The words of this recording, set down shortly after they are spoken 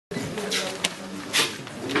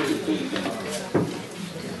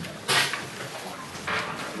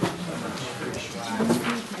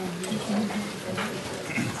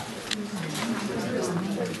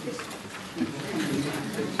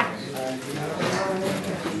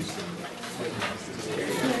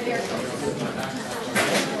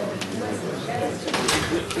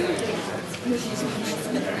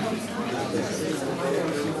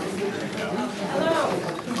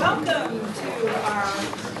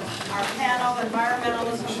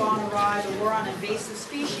gone awry, the war on invasive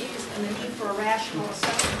species, and the need for a rational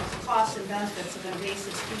assessment of the costs and benefits of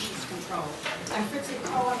invasive species control. I'm Fritzi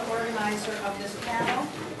Cohen, organizer of this panel,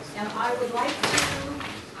 and I would like to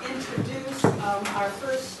introduce our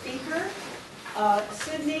first speaker,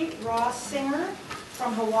 Sydney Ross Singer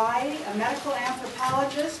from Hawaii, a medical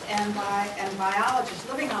anthropologist and biologist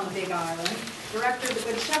living on the Big Island, director of the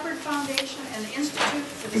Good Shepherd Foundation and the Institute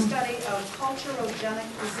for the Study of Culturogenic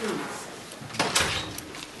Disease.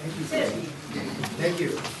 Thank you. Sydney. Thank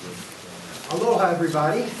you. Aloha,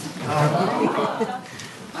 everybody.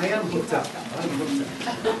 I am hooked up. I'm hooked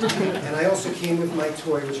up. And I also came with my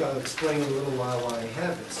toy, which I'll explain in a little while why I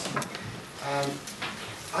have this.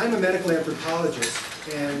 I'm a medical anthropologist,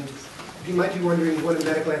 and you might be wondering what a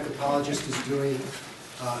medical anthropologist is doing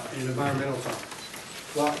in an environmental talk.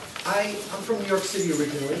 Well, I'm from New York City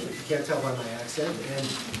originally, if you can't tell by my accent, and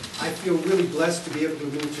I feel really blessed to be able to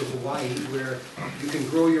move to Hawaii, where you can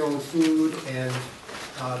grow your own food and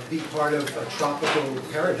be part of a tropical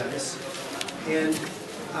paradise. And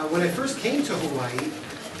when I first came to Hawaii,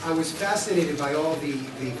 I was fascinated by all the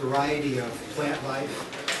variety of plant life,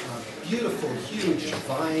 beautiful, huge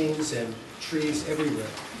vines and trees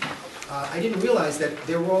everywhere. I didn't realize that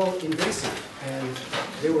they were all invasive and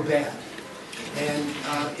they were bad. And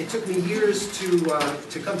it took me years to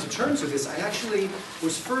come to terms with this. I actually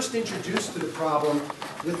was first introduced to the problem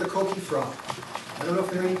with the coqui frog. I don't know if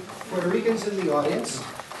there are any Puerto Ricans in the audience,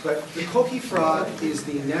 but the coqui frog is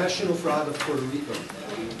the national frog of Puerto Rico.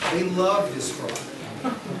 They love this frog.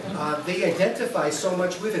 They identify so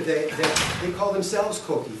much with it that they call themselves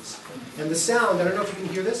coquis. And the sound, I don't know if you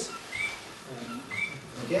can hear this.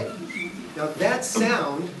 Okay? Now that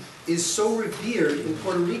sound is so revered in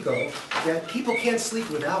Puerto Rico that people can't sleep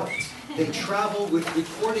without it. They travel with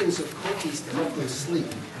recordings of coquis to help them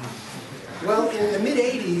sleep. Well, in the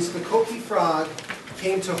mid-'80s, the coqui frog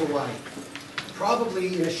came to Hawaii,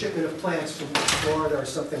 probably in a shipment of plants from Florida or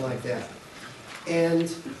something like that.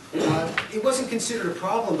 And it wasn't considered a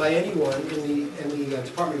problem by anyone in the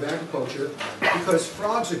Department of Agriculture, because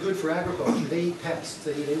frogs are good for agriculture. They eat pests,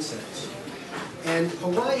 they eat insects. And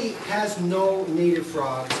Hawaii has no native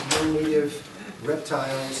frogs, no native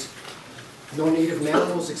reptiles, no native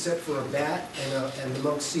mammals except for a bat and the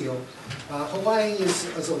monk seal. Hawaii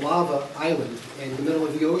is a lava island in the middle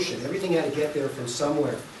of the ocean. Everything had to get there from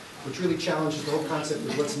somewhere, which really challenges the whole concept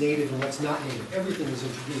of what's native and what's not native. Everything was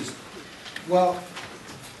introduced. Well,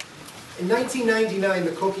 in 1999,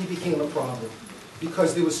 the coqui became a problem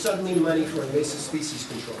because there was suddenly money for invasive species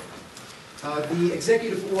control. The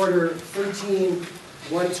Executive Order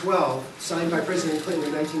 13112, signed by President Clinton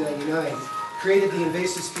in 1999, created the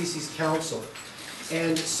Invasive Species Council.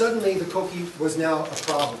 And suddenly the coqui was now a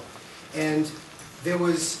problem. And there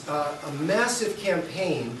was a massive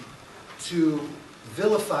campaign to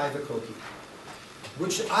vilify the coqui,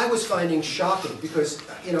 which I was finding shocking because,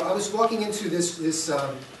 you know, I was walking into this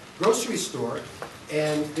grocery store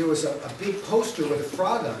and there was a big poster with a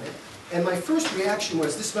frog on it. And my first reaction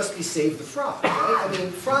was, this must be Save the Frog, right? I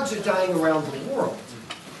mean, frogs are dying around the world.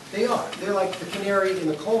 They are. They're like the canary in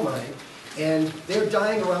the coal mine, and they're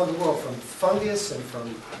dying around the world from fungus and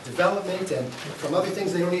from development and from other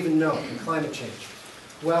things they don't even know, and climate change.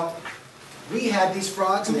 Well, we had these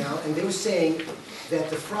frogs now, and they were saying that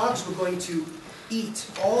the frogs were going to eat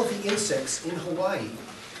all the insects in Hawaii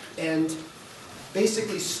and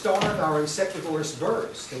basically starve our insectivorous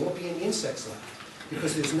birds. There won't be any insects left,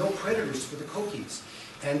 because there's no predators for the coquis.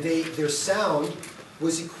 And their sound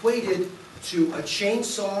was equated to a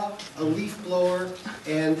chainsaw, a leaf blower,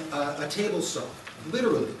 and a table saw.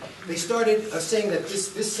 Literally. They started saying that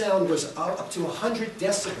this sound was up to 100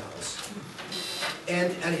 decibels.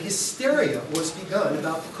 And a hysteria was begun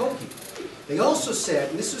about the coqui. They also said,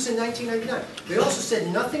 and this was in 1999, they also said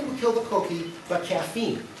nothing would kill the coqui but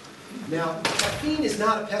caffeine. Now, caffeine is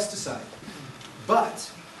not a pesticide, but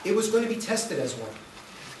it was going to be tested as one.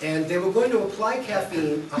 And they were going to apply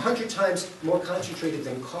caffeine 100 times more concentrated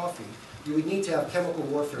than coffee. You would need to have chemical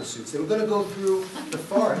warfare suits. They were going to go through the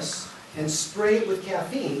forests and spray it with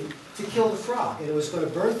caffeine to kill the frog. And it was going to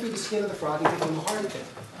burn through the skin of the frog and give them a heart attack.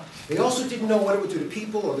 They also didn't know what it would do to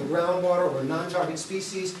people or the groundwater or non-target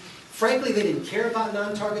species. Frankly, they didn't care about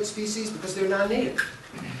non-target species because they're non-native.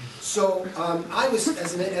 So I was,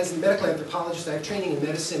 as a medical anthropologist, I have training in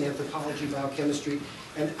medicine, anthropology, biochemistry,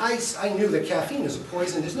 and I knew that caffeine is a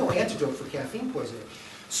poison. There's no antidote for caffeine poisoning.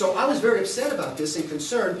 So I was very upset about this and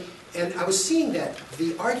concerned, and I was seeing that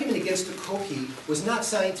the argument against the coqui was not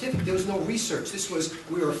scientific. There was no research. This was,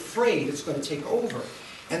 we're afraid it's going to take over.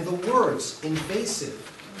 And the words, invasive,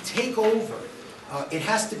 take over, it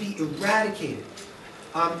has to be eradicated.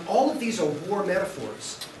 all of these are war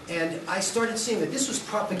metaphors. And I started seeing that this was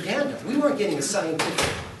propaganda. We weren't getting a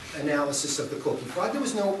scientific analysis of the coqui frog. There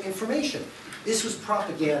was no information. This was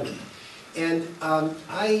propaganda. And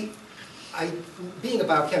being a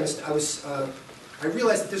biochemist, I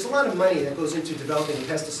realized that there's a lot of money that goes into developing a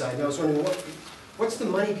pesticide. And I was wondering, what's the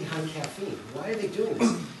money behind caffeine? Why are they doing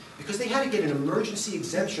this? Because they had to get an emergency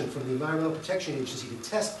exemption from the Environmental Protection Agency to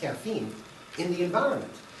test caffeine in the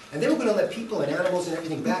environment. And they were going to let people and animals and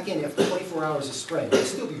everything back in after 24 hours of spraying. There'd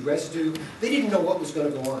still be residue. They didn't know what was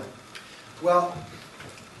going to go on. Well,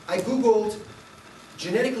 I Googled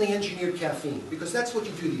genetically engineered caffeine, because that's what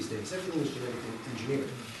you do these days. Everything is genetically engineered.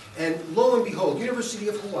 And lo and behold, University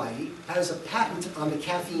of Hawaii has a patent on the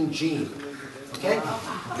caffeine gene. Okay?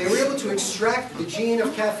 They were able to extract the gene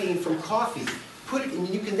of caffeine from coffee, put it, and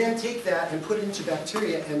you can then take that and put it into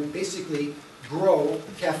bacteria and basically grow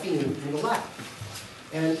caffeine in the lab.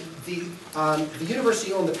 And the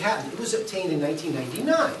university owned the patent. It was obtained in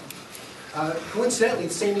 1999. Coincidentally,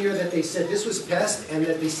 the same year that they said this was a pest and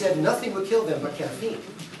that they said nothing would kill them but caffeine.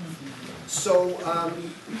 So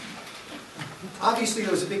obviously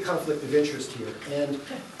there was a big conflict of interest here. And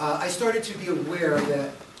I started to be aware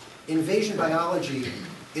that invasion biology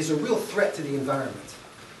is a real threat to the environment.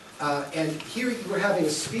 And here you were having a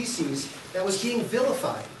species that was being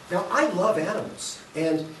vilified. Now, I love animals.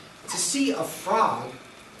 And to see a frog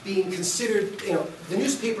being considered, the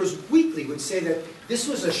newspapers weekly would say that this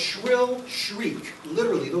was a shrill shriek.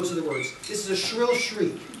 Literally, those are the words. This is a shrill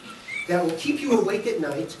shriek that will keep you awake at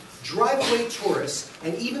night, drive away tourists,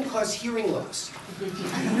 and even cause hearing loss.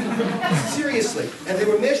 Seriously. And they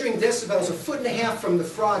were measuring decibels 1.5 feet from the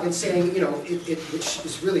frog and saying, which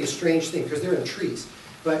is really a strange thing because they're in trees.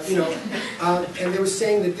 But, and they were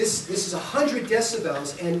saying that this is 100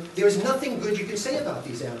 decibels, and there's nothing good you can say about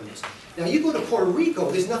these animals. Now, you go to Puerto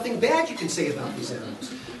Rico, there's nothing bad you can say about these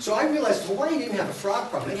animals. So I realized Hawaii didn't have a frog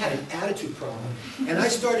problem, it had an attitude problem. And I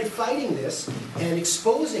started fighting this and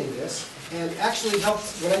exposing this, and actually helped,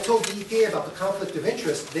 when I told the EPA about the conflict of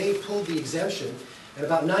interest, they pulled the exemption, and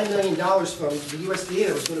about $9 million from the USDA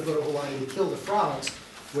that was going to go to Hawaii to kill the frogs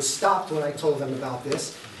was stopped when I told them about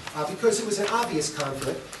this, because it was an obvious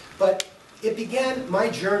conflict. But it began my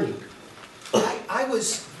journey.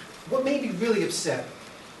 What made me really upset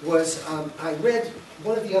was I read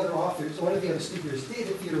one of the other authors, one of the other speakers,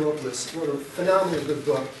 David Theodoropoulos, wrote a phenomenally good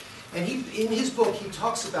book. And in his book, he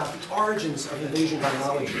talks about the origins of invasion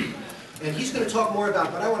biology. And he's going to talk more about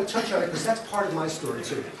it, but I want to touch on it because that's part of my story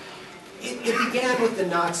too. It began with the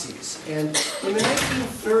Nazis. And in the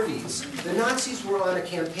 1930s, the Nazis were on a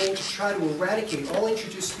campaign to try to eradicate all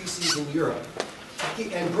introduced species in Europe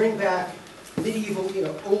and bring back medieval,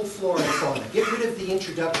 old flora and fauna. Get rid of the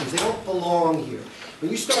introductions. They don't belong here. When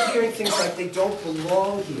you start hearing things like they don't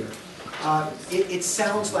belong here, it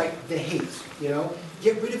sounds like the hate,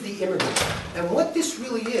 Get rid of the immigrants. And what this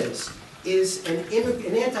really is an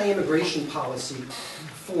anti-immigration policy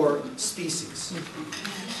for species.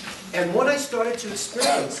 And what I started to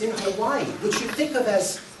experience in Hawaii, which you think of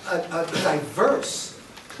as a diverse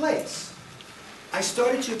place, I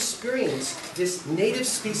started to experience this native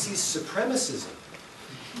species supremacism.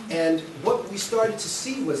 And what we started to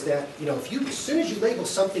see was that, as soon as you label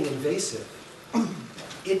something invasive,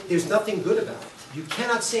 there's nothing good about it. You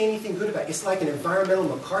cannot say anything good about it. It's like an environmental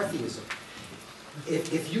McCarthyism.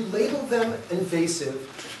 If you label them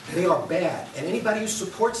invasive, they are bad. And anybody who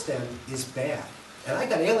supports them is bad. And I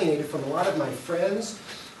got alienated from a lot of my friends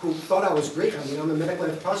who thought I was great. I'm a medical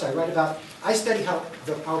anthropologist. I study how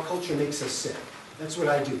our culture makes us sick. That's what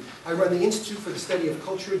I do. I run the Institute for the Study of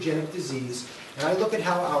Culturogenic Disease, and I look at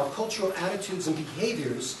how our cultural attitudes and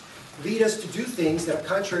behaviors lead us to do things that are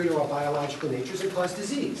contrary to our biological natures and cause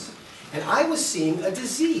disease. And I was seeing a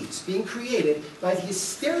disease being created by the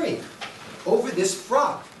hysteria over this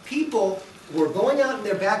frog. People were going out in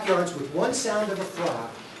their backyards with one sound of a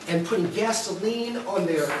frog and putting gasoline on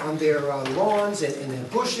their lawns and their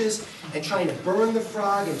bushes and trying to burn the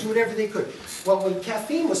frog and do whatever they could. Well, when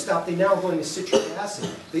caffeine was stopped, they now are going to citric acid.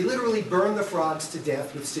 They literally burn the frogs to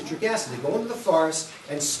death with citric acid. They go into the forest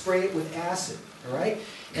and spray it with acid, all right?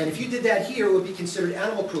 And if you did that here, it would be considered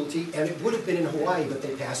animal cruelty, and it would have been in Hawaii, but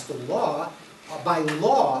they passed a law, by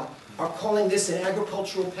law, are calling this an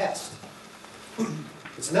agricultural pest.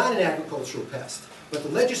 It's not an agricultural pest. But the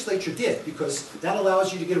legislature did, because that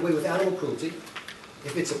allows you to get away with animal cruelty.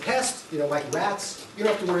 If it's a pest, like rats, you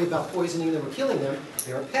don't have to worry about poisoning them or killing them.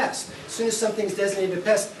 They're a pest. As soon as something's designated a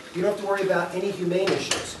pest, you don't have to worry about any humane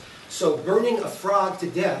issues. So burning a frog to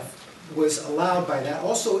death was allowed by that.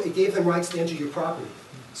 Also, it gave them rights to enter your property.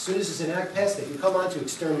 As soon as it's an ag pest, they can come on to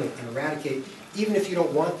exterminate and eradicate, even if you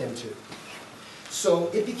don't want them to. So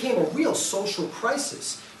it became a real social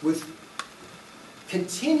crisis with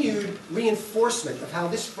continued reinforcement of how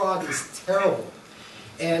this frog is terrible.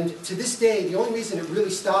 And to this day, the only reason it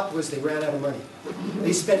really stopped was they ran out of money.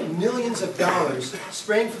 They spent millions of dollars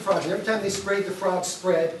spraying for frogs. And every time they sprayed, the frogs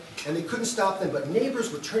spread, and they couldn't stop them. But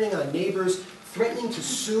neighbors were turning on neighbors, threatening to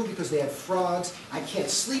sue because they had frogs. I can't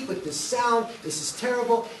sleep with this sound. This is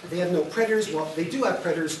terrible. They have no predators. Well, they do have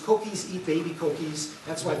predators. Coquis eat baby coquis.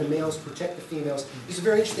 That's why the males protect the females. These are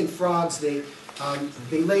very interesting frogs. They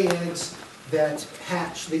lay eggs that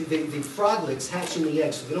hatch. The froglets hatch in the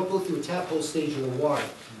eggs, so they don't go through a tadpole stage in the water.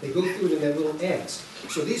 They go through it in their little eggs.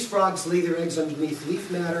 So these frogs lay their eggs underneath leaf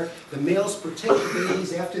matter. The males protect the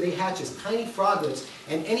babies after they hatch as tiny froglets,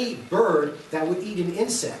 and any bird that would eat an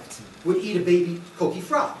insect would eat a baby coqui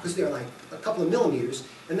frog, because they're like a couple of millimeters,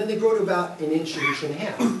 and then they grow to about an inch and a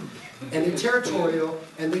half. And they're territorial,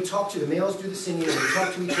 and they talk to, the males do the singing, and they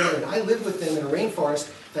talk to each other, and I live with them in a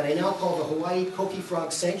rainforest that I now call the Hawaii Coqui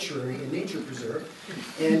Frog Sanctuary and Nature Preserve.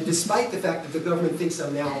 And despite the fact that the government thinks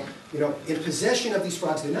I'm now, in possession of these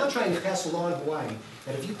frogs, they're now trying to pass a law in Hawaii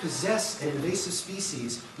that if you possess an invasive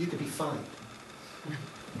species, you could be fined.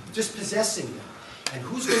 Just possessing them. And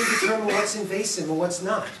who's going to determine what's invasive and what's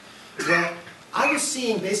not? Well, I was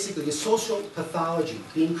seeing basically a social pathology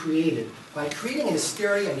being created by creating an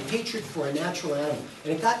hysteria and hatred for a natural animal.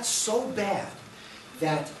 And it got so bad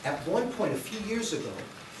that at one point, a few years ago,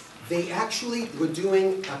 they actually were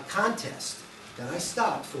doing a contest that I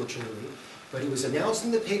stopped, fortunately, but it was announced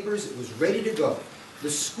in the papers, it was ready to go. The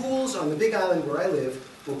schools on the Big Island where I live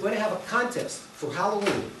were going to have a contest for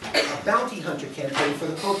Halloween, a bounty hunter campaign for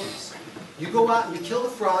the coquis. You go out and you kill the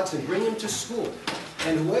frogs and bring them to school.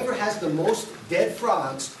 And whoever has the most dead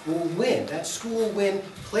frogs will win. That school will win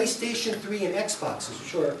PlayStation 3 and Xboxes,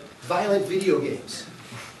 which are violent video games.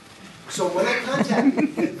 So when I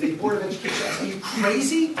contacted the Board of Education, I said, are you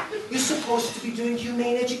crazy? You're supposed to be doing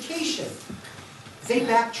humane education. They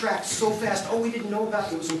backtracked so fast. Oh, we didn't know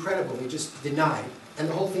about it. It was incredible. They just denied. And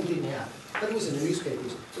the whole thing didn't happen. But it was in the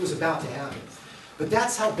newspapers. It was about to happen. But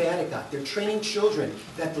that's how bad it got. They're training children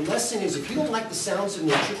that the lesson is, if you don't like the sounds of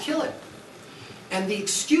nature, kill it. And the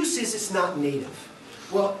excuse is it's not native.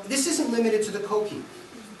 Well, this isn't limited to the coqui.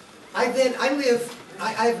 I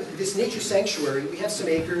have this nature sanctuary. We have some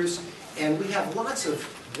acres, and we have lots of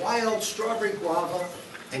wild strawberry guava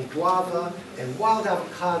and wild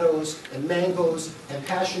avocados and mangoes and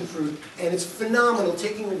passion fruit, and it's phenomenal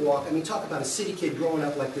taking a walk. I mean, talk about a city kid growing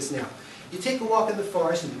up like this now. You take a walk in the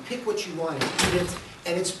forest and you pick what you want and eat it,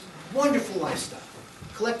 and it's wonderful lifestyle.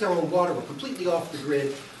 Collect our own water, we're completely off the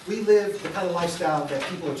grid. We live the kind of lifestyle that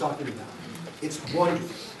people are talking about. It's wonderful.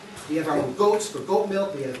 We have our own goats for goat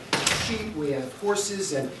milk, we have sheep, we have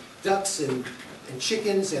horses and ducks and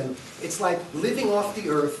chickens, and it's like living off the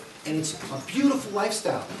earth, and it's a beautiful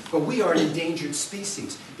lifestyle. But we are an endangered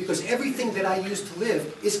species, because everything that I use to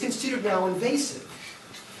live is considered now invasive.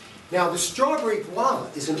 Now, the strawberry guava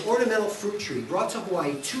is an ornamental fruit tree brought to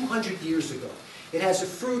Hawaii 200 years ago. It has a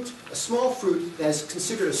fruit, a small fruit, that is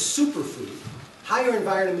considered a superfood, higher in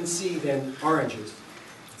vitamin C than oranges.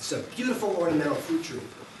 It's a beautiful ornamental fruit tree.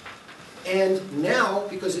 And now,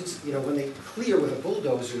 because it's, when they clear with a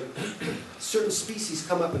bulldozer, certain species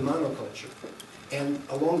come up in monoculture. And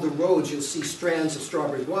along the roads, you'll see strands of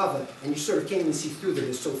strawberry guava, and you sort of can't even see through them,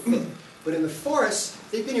 they're so thick. But in the forests,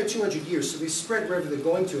 they've been here 200 years, so they spread wherever they're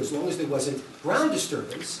going to, as long as there wasn't ground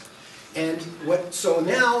disturbance. And so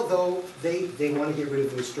now, though, they want to get rid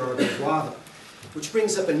of the strawberry guava. Which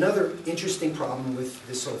brings up another interesting problem with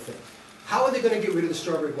this whole thing. How are they going to get rid of the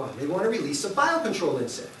strawberry guava? They want to release a biocontrol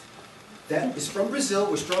insect. That is from Brazil,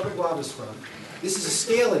 where strawberry guava is from. This is a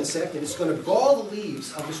scale insect, and it's going to gall the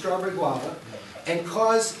leaves of the strawberry guava and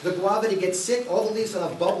cause the guava to get sick. All the leaves will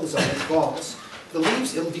have bubbles on it, galls. The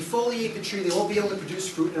leaves, it'll defoliate the tree, they won't be able to produce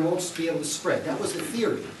fruit, and won't be able to spread. That was the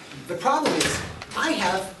theory. The problem is, I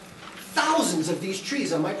have thousands of these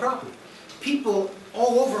trees on my property. People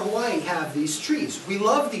all over Hawaii have these trees. We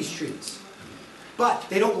love these trees. But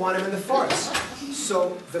they don't want them in the forest.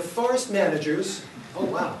 So the forest managers, oh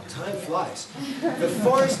wow, time flies. The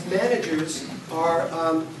forest managers are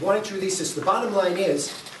wanting to release this. The bottom line is,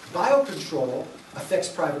 biocontrol affects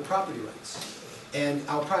private property rights. And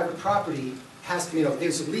our private property has to,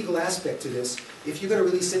 there's a legal aspect to this. If you're going to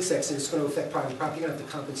release insects and it's going to affect private property, you're going to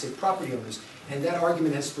have to compensate property owners. And that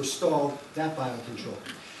argument has forestalled that biocontrol.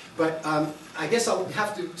 But I guess I'll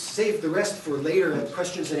have to save the rest for later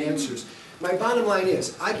questions and answers. My bottom line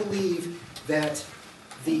is, I believe that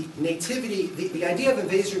the nativity, the idea of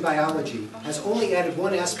invasion biology has only added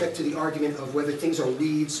one aspect to the argument of whether things are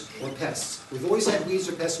weeds or pests. We've always had weeds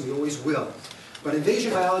or pests, and we always will. But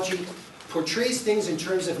invasion biology portrays things in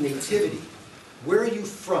terms of nativity. Where are you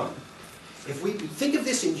from? If we think of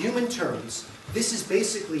this in human terms, this is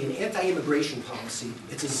basically an anti-immigration policy.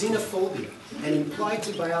 It's a xenophobia. And implied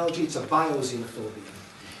to biology, it's a bioxenophobia.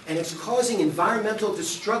 And it's causing environmental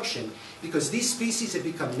destruction because these species have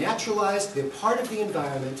become naturalized, they're part of the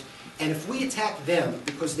environment, and if we attack them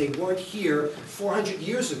because they weren't here 400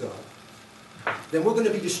 years ago, then we're going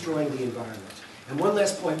to be destroying the environment. And one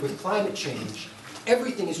last point, with climate change,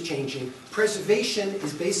 everything is changing. Preservation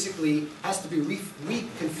is basically, has to be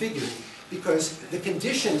reconfigured because the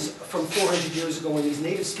conditions from 400 years ago when these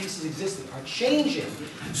native species existed are changing.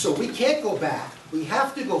 So we can't go back, we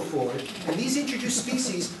have to go forward, and these introduced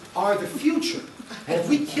species are the future. And if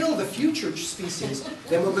we kill the future species,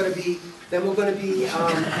 then we're going to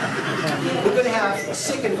have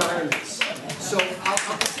sick environments. So I'll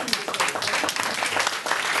continue this.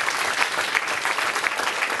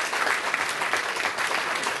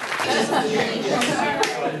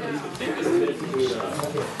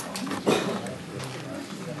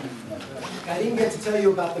 I didn't get to tell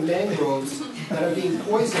you about the mangroves that are being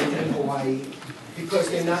poisoned in Hawaii because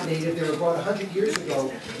they're not native. They were brought 100 years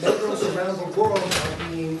ago. Mangroves around the world are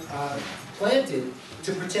being planted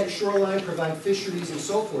to protect shoreline, provide fisheries, and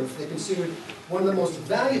so forth. They're considered one of the most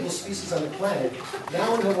valuable species on the planet.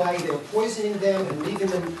 Now in Hawaii, they're poisoning them and leaving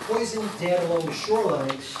them poisoned dead along the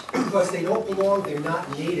shoreline because they don't belong, they're not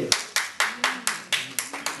native.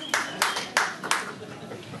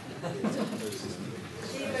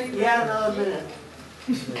 Yeah, another minute.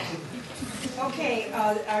 Okay,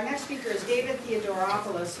 our next speaker is David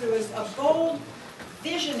Theodoropoulos, who is a bold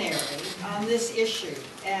visionary on this issue,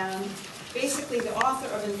 and basically the author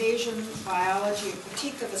of Invasion Biology, a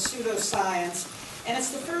critique of a pseudoscience, and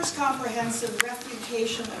it's the first comprehensive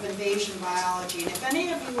refutation of invasion biology. And if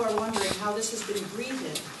any of you are wondering how this has been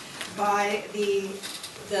greeted by the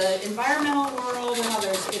environmental world and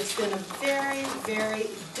others, it's been a very, very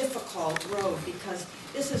difficult road because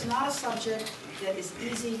this is not a subject that is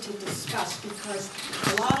easy to discuss because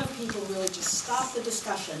a lot of people really just stop the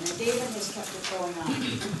discussion, and David has kept it going on.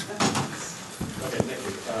 Okay, thank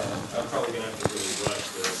you. I'm probably going to have to really rush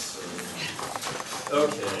this.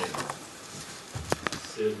 Okay.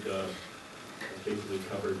 Sid basically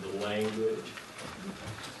covered the language.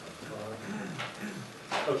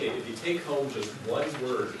 Okay, if you take home just one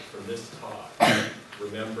word from this talk,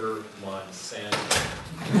 remember Monsanto.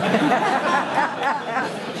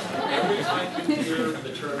 Every time you hear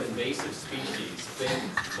the term invasive species, think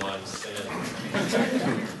Monsanto.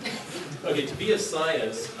 Okay, to be a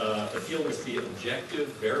science, a field must be objective,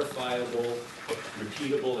 verifiable,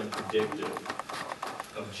 repeatable, and predictive.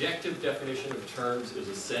 Objective definition of terms is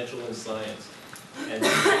essential in science, and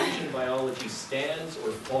invasion biology stands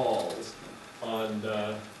or falls on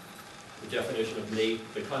the definition of the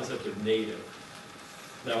concept of native.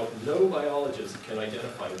 Now, no biologist can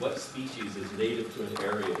identify what species is native to an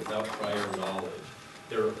area without prior knowledge.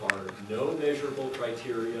 There are no measurable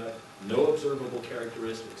criteria, no observable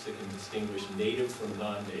characteristics that can distinguish native from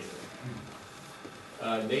non-native.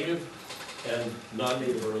 Native and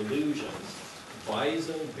non-native are illusions.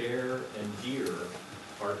 Bison, bear, and deer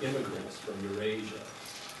are immigrants from Eurasia.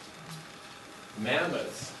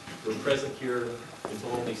 Mammoths were present here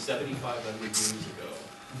until only 7,500 years ago.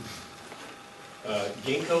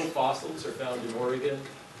 Ginkgo fossils are found in Oregon.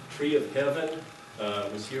 Tree of Heaven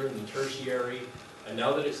was here in the Tertiary, and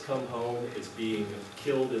now that it's come home, it's being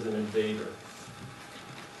killed as an invader.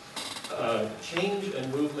 Change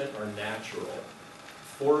and movement are natural.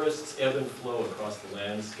 Forests ebb and flow across the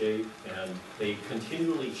landscape, and they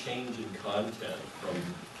continually change in content, from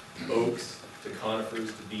oaks to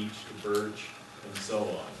conifers to beech to birch, and so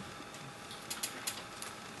on.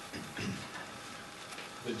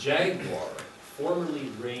 The jaguar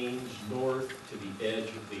formerly ranged north to the edge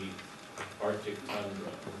of the Arctic tundra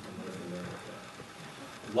in North America.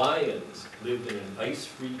 Lions lived in an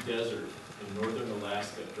ice-free desert in northern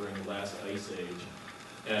Alaska during the last ice age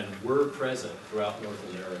and were present throughout North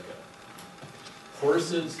America.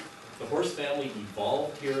 Horses, the horse family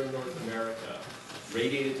evolved here in North America,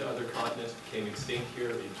 radiated to other continents, became extinct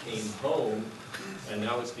here, it came home, and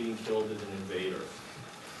now it's being killed as an invader.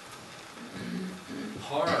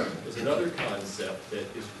 Harm is another concept that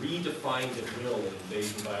is redefined at will in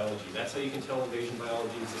invasion biology. That's how you can tell invasion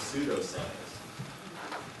biology is a pseudoscience.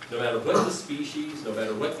 No matter what the species, no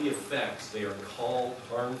matter what the effects, they are called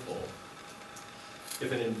harmful.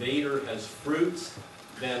 If an invader has fruits,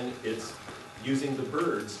 then it's using the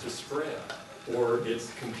birds to spread, or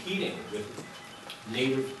it's competing with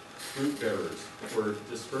native fruit bearers for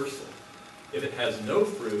dispersal. If it has no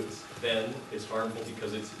fruits, then it's harmful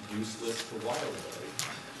because it's useless to wildlife.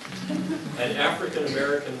 An African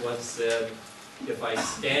American once said, "If I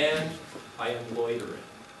stand, I am loitering.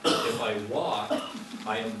 If I walk,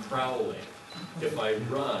 I am prowling. If I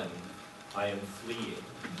run, I am fleeing."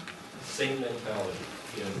 Same mentality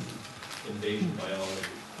in invasion biology.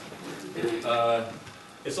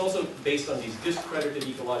 It's also based on these discredited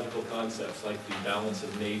ecological concepts like the balance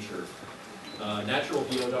of nature. Natural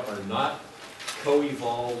biota are not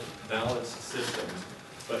co-evolved, balanced systems,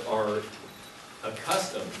 but are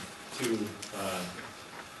accustomed to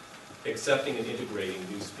accepting and integrating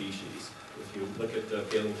new species. If you look at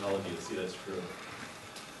paleontology, you'll see that's true.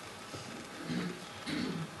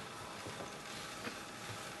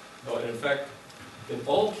 Oh, and in fact, in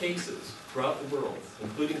all cases throughout the world,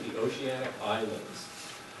 including the oceanic islands,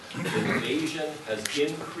 invasion has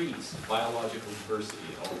increased biological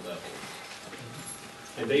diversity at all levels.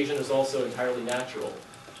 Invasion is also entirely natural.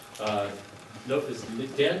 Note this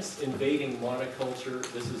dense invading monoculture.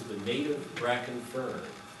 This is the native bracken fern.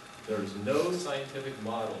 There is no scientific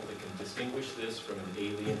model that can distinguish this from an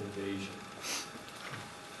alien invasion.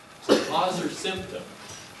 So cause or symptom.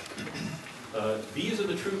 These are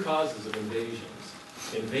the true causes of invasions.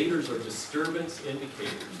 Invaders are disturbance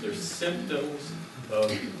indicators. They're symptoms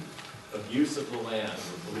of abuse of the land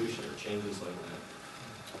or pollution or changes like that.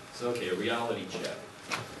 So, okay, a reality check.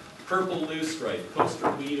 Purple loosestrife, poster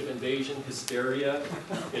weed of invasion hysteria.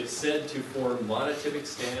 It's said to form monotypic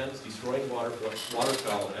stands, destroying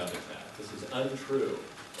waterfowl habitat. This is untrue.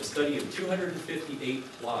 A study of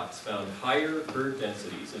 258 plots found higher bird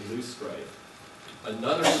densities in loosestrife.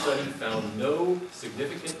 Another study found no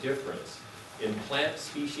significant difference in plant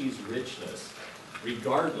species richness,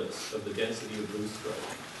 regardless of the density of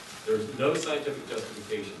loosestrife. There is no scientific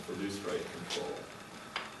justification for loosestrife control.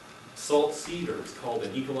 Salt cedar is called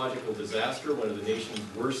an ecological disaster, one of the nation's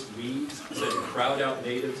worst weeds, said to crowd out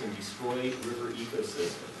natives and destroy river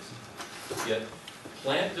ecosystems. Yet,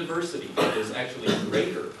 plant diversity is actually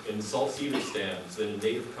greater in salt cedar stands than in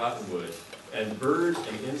native cottonwood, and bird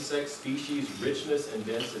and insect species richness and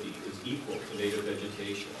density is equal to native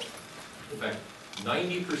vegetation. In fact,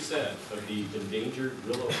 90% of the endangered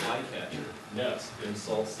willow flycatcher nests in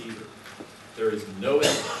salt cedar. There is no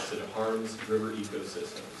evidence that it harms river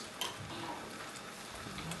ecosystems.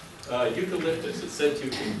 Eucalyptus is said to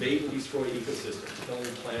invade and destroy ecosystems,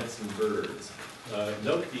 killing plants and birds.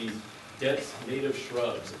 Note these dense native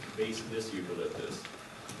shrubs at the base of this eucalyptus.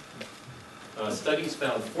 Studies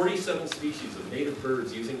found 47 species of native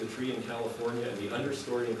birds using the tree in California, and the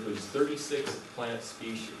understory includes 36 plant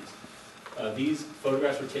species. These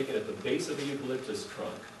photographs were taken at the base of the eucalyptus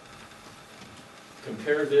trunk.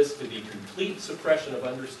 Compare this to the complete suppression of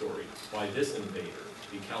understory by this invader,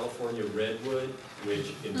 the California redwood,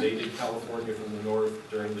 which invaded California from the north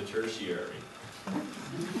during the tertiary.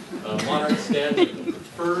 Monarch stands are the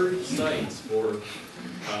preferred sites for,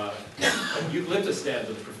 eucalyptus stands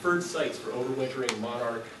are the preferred sites for overwintering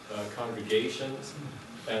monarch congregations,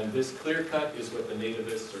 and this clear cut is what the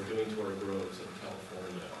nativists are doing to our groves in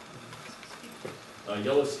California.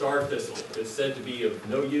 Yellow star thistle is said to be of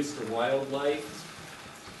no use to wildlife.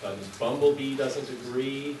 This bumblebee doesn't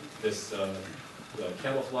agree. This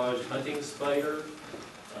camouflage hunting spider,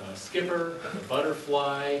 skipper, a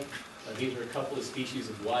butterfly. These are a couple of species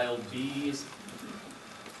of wild bees.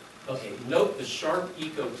 Okay, note the sharp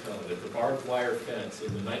ecotone at the barbed wire fence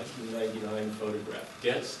in the 1999 photograph.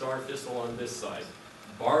 Dense star thistle on this side.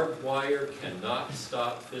 Barbed wire cannot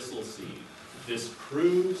stop thistle seed. This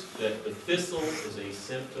proves that the thistle is a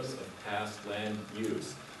symptom of past land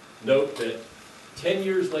use. Note that 10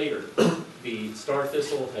 years later, the star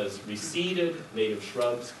thistle has receded, native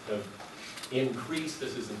shrubs have increased.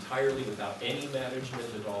 This is entirely without any management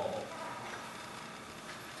at all.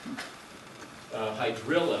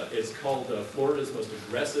 Hydrilla is called Florida's most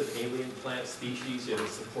aggressive alien plant species, yet it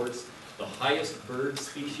supports the highest bird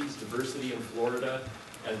species diversity in Florida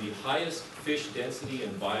and the highest fish density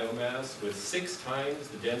and biomass, with 6 times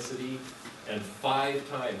the density and 5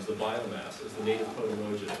 times the biomass as the native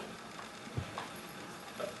Potamogeton.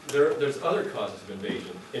 There's other causes of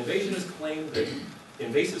invasion. Invasion has claimed that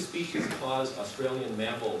invasive species cause Australian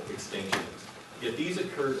mammal extinctions, yet these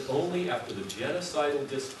occurred only after the genocidal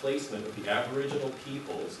displacement of the Aboriginal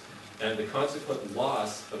peoples and the consequent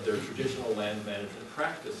loss of their traditional land management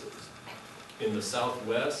practices. In the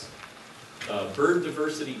Southwest, bird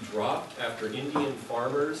diversity dropped after Indian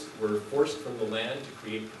farmers were forced from the land to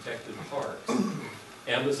create protected parks.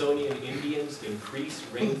 Amazonian Indians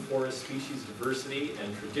increased rainforest species diversity,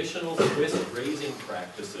 and traditional Swiss grazing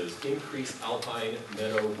practices increased alpine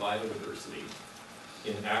meadow biodiversity.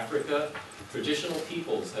 In Africa, traditional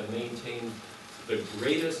peoples have maintained the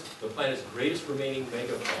planet's greatest remaining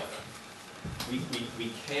megafauna. We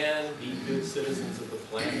can be good citizens of the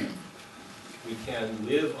planet. We can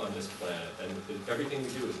live on this planet, and everything we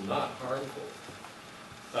do is not harmful.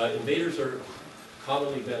 Invaders are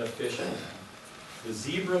commonly beneficial. The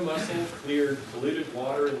zebra mussel cleared polluted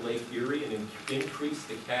water in Lake Erie and increased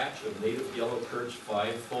the catch of native yellow perch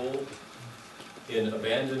fivefold in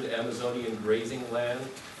abandoned Amazonian grazing land.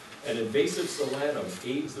 And invasive solanum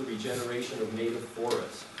aids the regeneration of native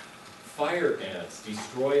forests. Fire ants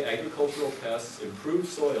destroy agricultural pests, improve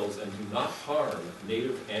soils, and do not harm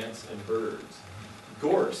native ants and birds.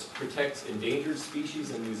 Gorse protects endangered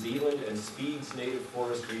species in New Zealand and speeds native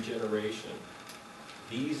forest regeneration.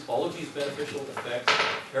 All of these beneficial effects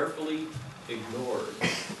are carefully ignored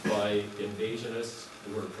by invasionists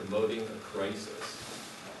who are promoting a crisis.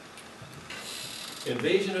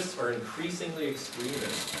 Invasionists are increasingly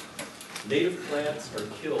extremist. Native plants are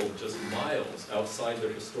killed just miles outside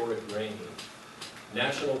their historic range.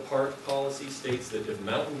 National park policy states that if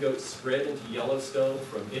mountain goats spread into Yellowstone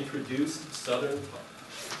from introduced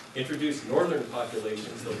northern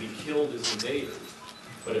populations, they'll be killed as invaders.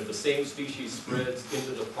 But if the same species spreads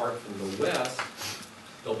into the park from the west,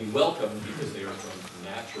 they'll be welcomed because they are from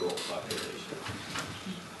natural populations.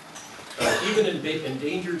 Even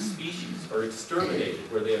endangered species are exterminated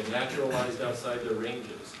where they have naturalized outside their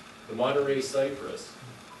ranges. The Monterey cypress.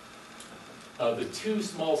 The two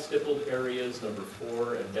small stippled areas, number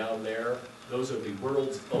 4 and down there, those are the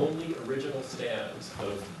world's only original stands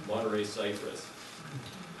of Monterey cypress.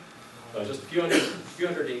 Just a few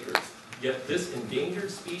hundred acres. Yet this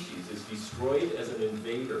endangered species is destroyed as an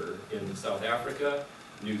invader in South Africa,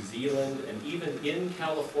 New Zealand, and even in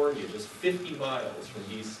California, just 50 miles from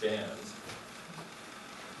these stands.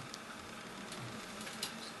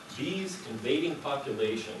 These invading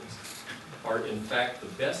populations are in fact the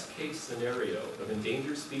best case scenario of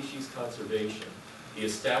endangered species conservation, the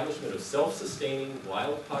establishment of self-sustaining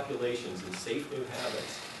wild populations in safe new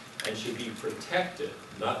habits, and should be protected,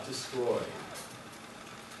 not destroyed.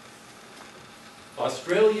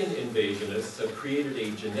 Australian invasionists have created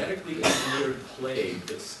a genetically engineered plague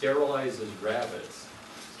that sterilizes rabbits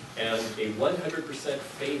and a 100%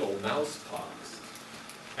 fatal mouse pox.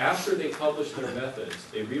 After they published their methods,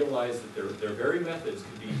 they realized that their very methods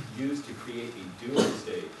could be used to create a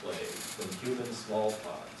doomsday plague from human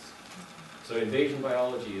smallpox. So invasion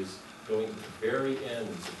biology is going to the very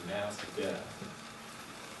ends of mass death.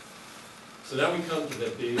 So now we come to the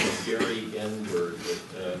big, scary N word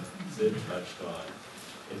that Sid touched on.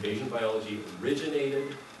 Invasion biology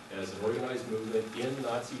originated as an organized movement in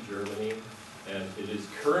Nazi Germany, and it is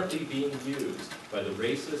currently being used by the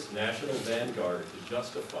racist National Vanguard to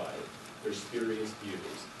justify their spurious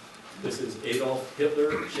views. This is Adolf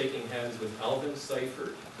Hitler shaking hands with Alvin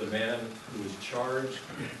Seifert, the man who was charged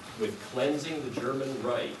with cleansing the German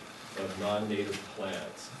Reich of non-native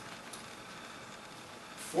plants.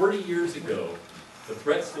 40 years ago, the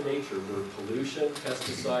threats to nature were pollution,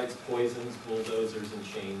 pesticides, poisons, bulldozers, and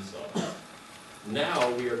chainsaws. Now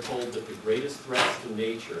we are told that the greatest threats to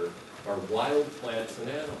nature are wild plants and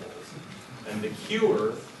animals. And the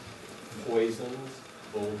cure, poisons,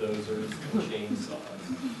 bulldozers, and chainsaws.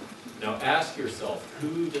 Now ask yourself,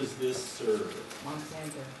 who does this serve?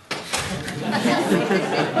 Monsanto.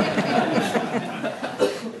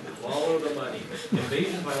 Follow the money.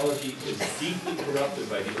 Invasion biology is deeply corrupted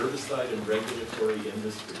by the herbicide and regulatory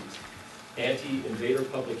industries. Anti-invader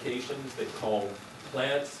publications that call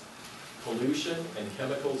plants pollution and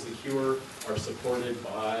chemicals the cure are supported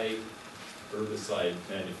by herbicide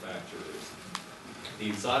manufacturers. The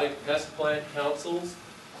exotic pest plant councils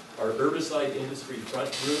are herbicide industry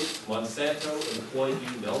front groups. Monsanto employee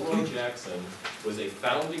Melroy Jackson was a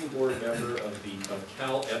founding board member of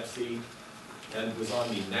Cal EPSI and was on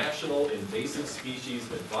the National Invasive Species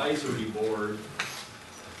Advisory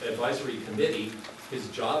Committee. His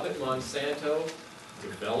job at Monsanto,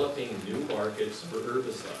 developing new markets for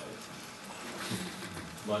herbicides.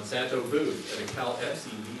 Monsanto booth at a Cal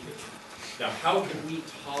EPSI meeting. Now, how can we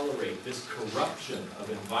tolerate this corruption of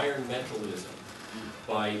environmentalism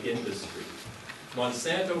by industry?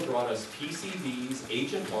 Monsanto brought us PCBs,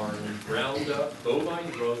 Agent Orange, Roundup, bovine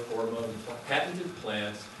growth hormone, patented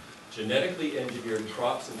plants, genetically engineered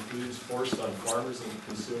crops and foods forced on farmers and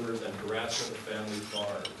consumers, and harassment of family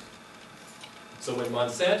farms. So when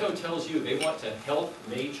Monsanto tells you they want to help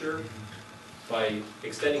nature by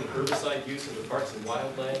extending herbicide use into parks and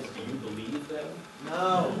wildlands, do you believe them?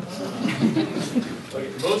 No. Okay,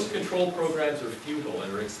 most control programs are futile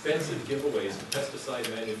and are expensive giveaways to pesticide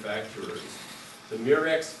manufacturers. The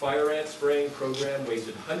Murex fire ant spraying program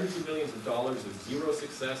wasted hundreds of millions of dollars with zero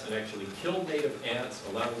success and actually killed native ants,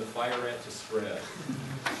 allowing the fire ant to spread.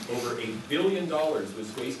 Over $1 billion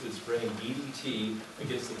was wasted spraying DDT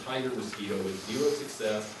against the tiger mosquito with zero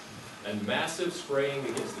success, and massive spraying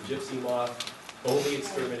against the gypsy moth only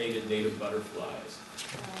exterminated native butterflies.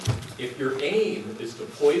 If your aim is to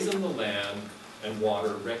poison the land and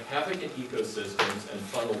water, wreak havoc in ecosystems, and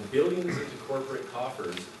funnel billions into corporate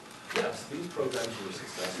coffers, yes, these programs were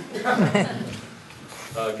successful.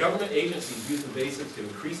 Government agencies use invasives to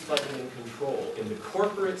increase funding and control. In the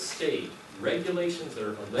corporate state, regulations that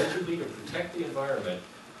are allegedly to protect the environment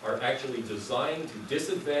are actually designed to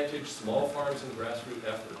disadvantage small farms and grassroots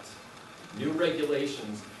efforts. New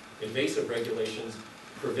regulations, invasive regulations,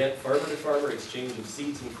 prevent farmer-to-farmer exchange of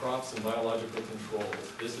seeds and crops and biological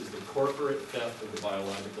controls. This is the corporate theft of the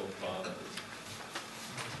biological commons.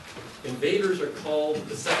 Invaders are called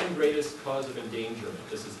the second greatest cause of endangerment.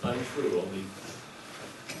 This is untrue. Only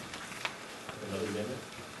another minute.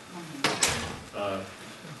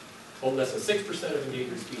 Only less than 6% of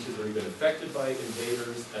endangered species are even affected by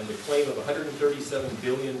invaders, and the claim of $137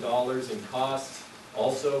 billion in costs,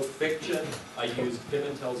 also fiction. I used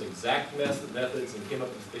Pimentel's exact methods and came up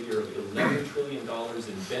with a figure of $11 trillion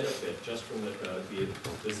in benefit just from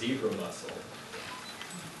the zebra mussel.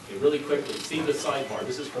 Okay, really quickly, see the sidebar.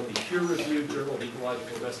 This is from the peer-reviewed Journal of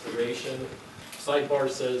Ecological Restoration. Sidebar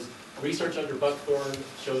says, research under buckthorn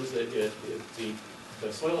shows that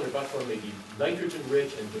the soil under buckthorn may be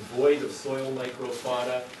nitrogen-rich and devoid of soil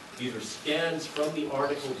microfauna. These are scans from the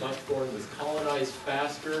article. Buckthorn was colonized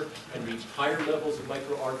faster and reached higher levels of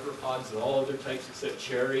microarthropods than all other types except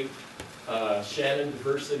cherry. Shannon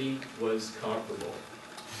diversity was comparable.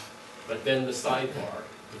 But then the sidebar,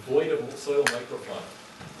 devoid of soil microfauna.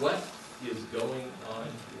 What is going on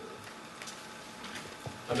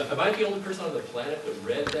here? Am I the only person on the planet that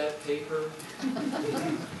read that paper?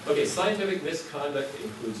 Okay, scientific misconduct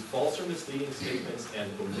includes false or misleading statements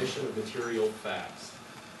and omission of material facts.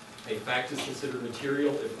 A fact is considered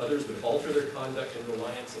material if others would alter their conduct in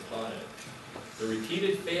reliance upon it. The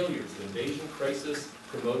repeated failures of invasion crisis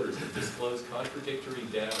promoters to disclose contradictory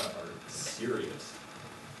data are serious.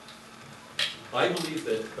 I believe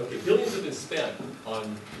that, okay, billions have been spent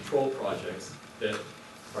on control projects that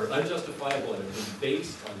are unjustifiable and have been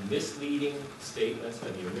based on misleading statements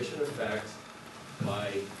and the omission of facts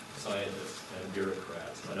by scientists and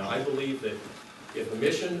bureaucrats. Now, I believe that if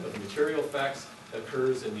omission of material facts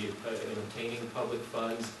occurs in obtaining public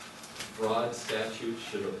funds, fraud statutes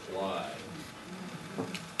should apply.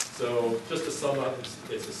 So, just to sum up,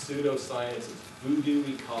 it's a pseudoscience, it's voodoo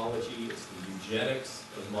ecology, it's the eugenics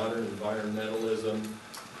of modern environmentalism,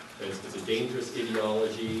 it's a dangerous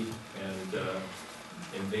ideology, and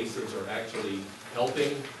invasives are actually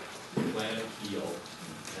helping the planet heal.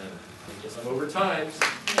 And I guess I'm over time.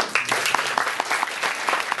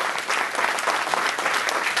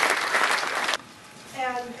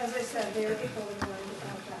 And as I said, they're equally worried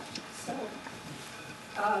about that.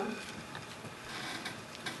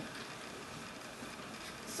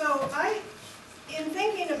 So in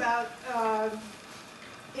thinking about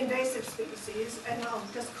invasive species, and I'll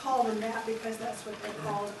just call them that because that's what they're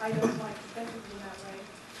called. I don't like to think of them that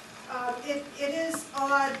way. It is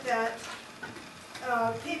odd that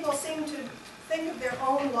people seem to think of their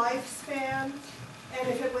own lifespan, and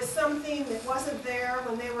if it was something that wasn't there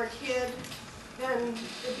when they were a kid, then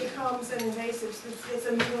it becomes an invasive, it's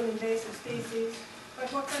a new and invasive species.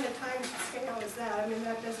 But what kind of time scale is that? I mean,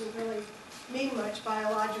 that doesn't really mean much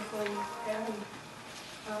biologically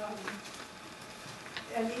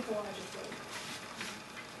and ecologically.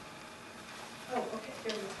 Oh, okay,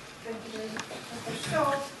 here we go. Thank you very much. Okay, so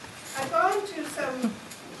I've gone to some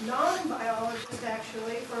non-biologists,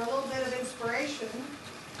 actually, for a little bit of inspiration.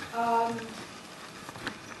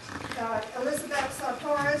 Elizabeth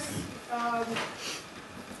Sartoris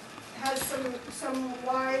has some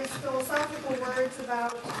wise philosophical words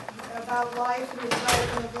about life and the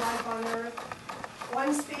development of life on Earth.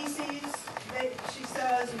 One species, she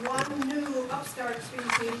says, one new upstart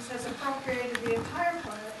species has appropriated the entire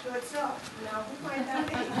planet to itself. Now, who might that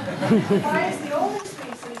be? Why is the only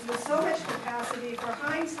species with so much capacity for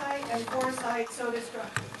hindsight and foresight so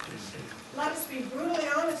destructive? Let us be brutally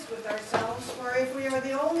honest with ourselves, for if we are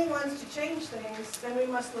the only ones to change things, then we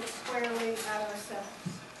must look squarely at ourselves.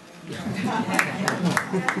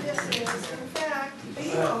 And this is, in fact,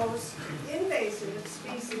 the most invasive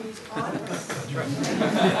species on Earth.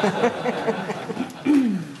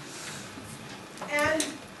 And,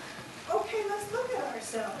 okay, let's look at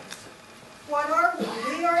ourselves. What are we?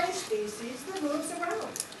 We are a species that moves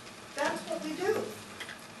around. That's what we do.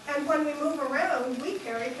 And when we move around, we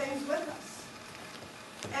carry things with us.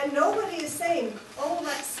 And nobody is saying, oh,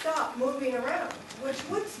 let's stop moving around, which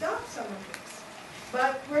would stop some of this.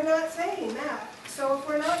 But we're not saying that. So if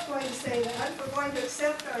we're not going to say that, if we're going to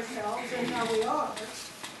accept ourselves and how we are,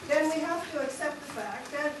 then we have to accept the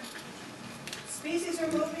fact that species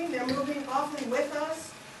are moving, they're moving often with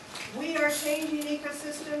us. We are changing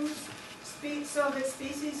ecosystems so that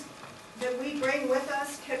species that we bring with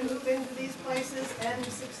us can move into these places and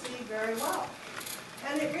succeed very well.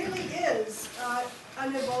 And it really is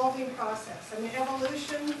an evolving process. I mean,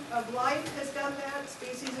 evolution of life has done that.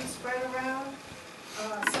 Species have spread around.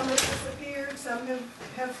 Some have disappeared, some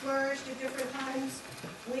have flourished at different times.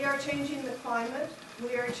 We are changing the climate.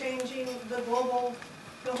 We are changing the whole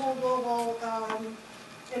global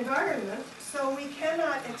environment. So we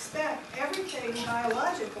cannot expect everything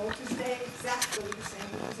biological to stay exactly the same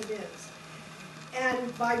as it is.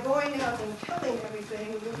 And by going out and killing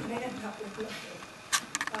everything, we're going to end up with nothing.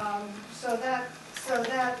 So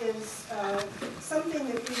that is something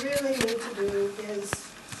that we really need to do, is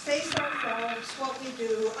face ourselves, what we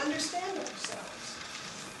do, understand ourselves.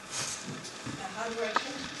 Now, how do I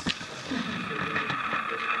change this?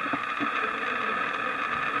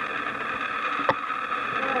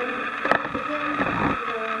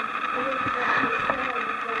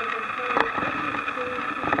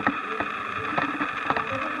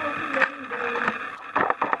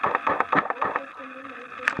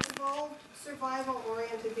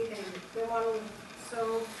 Survival-oriented behavior. They want to live. So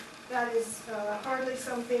that is hardly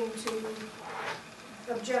something to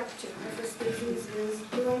object to if a species is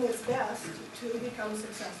doing its best to become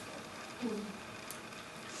successful.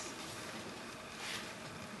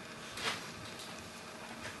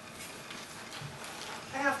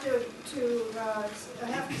 I have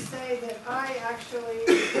to say that I actually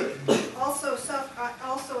also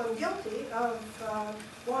am guilty of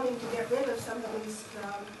wanting to get rid of some of these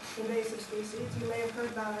invasive species. You may have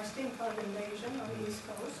heard about our stink bug invasion on the East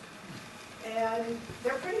Coast. And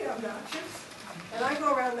they're pretty obnoxious. And I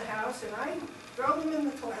go around the house and I throw them in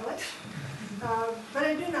the toilet. But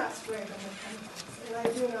I do not spray them with chemicals. And I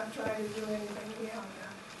do not try to do anything beyond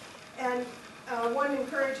that. And one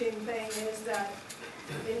encouraging thing is that,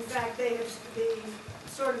 in fact, the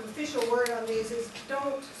sort of official word on these is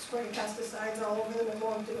don't spray pesticides all over them. It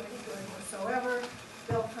won't do any good whatsoever.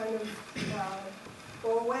 They'll kind of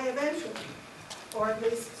go away eventually, or at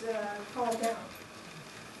least calm down.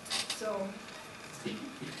 So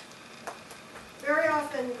very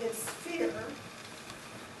often it's fear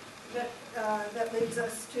that leads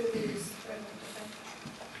us to these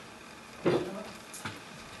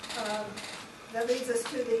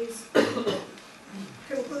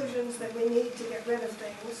conclusions that we need to get rid of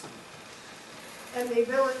things, and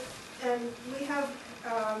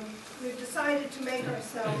we've decided to make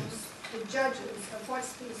ourselves the judges of what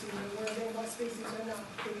species are worthy and what species are not,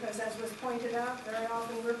 because as was pointed out, very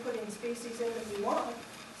often we're putting species in that we want,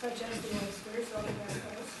 such as the oysters on the West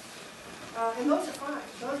Coast, and those are fine.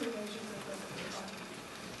 Those invasions are perfectly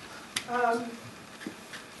fine.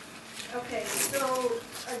 Okay, so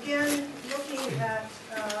again, looking at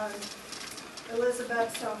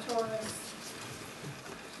Elizabeth Sartoris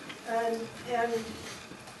and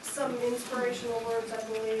some inspirational words, I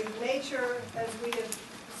believe. Nature, as we have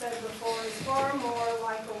said before, is far more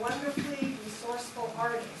like a wonderfully resourceful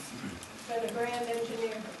artist than a grand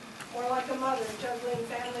engineer, or like a mother juggling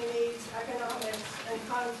family needs, economics, and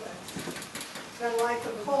conflicts, than like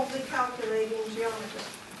a coldly calculating geometer.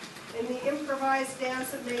 In the improvised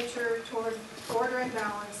dance of nature toward order and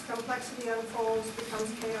balance, complexity unfolds, becomes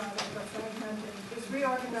chaotic or fragmented, is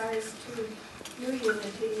reorganized to new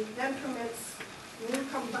unity, then permits new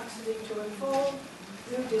complexity to unfold,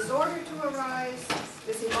 new disorder to arise.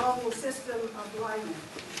 This evolving system of life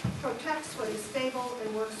protects what is stable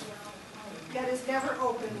and works well, yet is never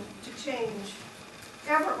open to change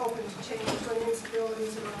when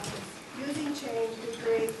instabilities arise, using change to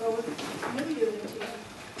create both new unity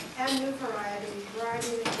and new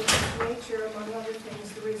variety that gives nature, among other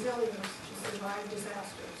things, the resilience to survive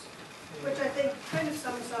disasters, which I think kind of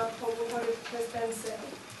sums up what has been said.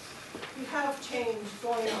 You have change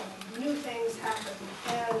going on, new things happen,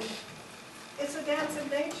 and it's a dance of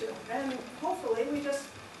nature, and hopefully we just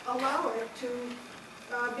allow it to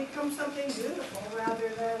become something beautiful rather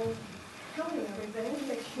than killing everything and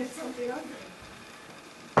making it something ugly.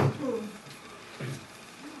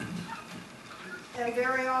 And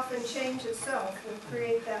very often change itself will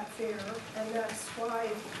create that fear, and that's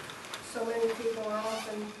why so many people are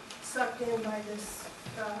often sucked in by this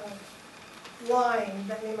line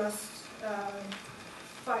that we must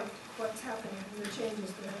fight what's happening, the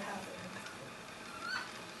changes that are happening.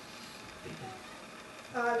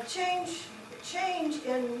 Change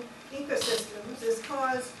in ecosystems is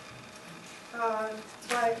caused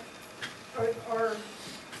by,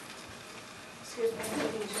 excuse me,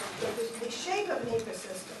 the shape of an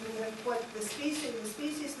ecosystem, what the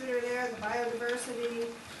species that are there, the biodiversity,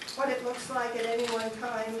 what it looks like at any one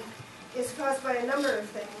time, is caused by a number of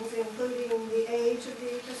things, including the age of the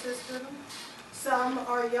ecosystem. Some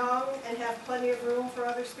are young and have plenty of room for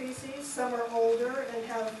other species. Some are older and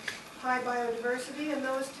have high biodiversity, and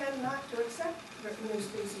those tend not to accept new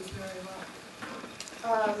species very well.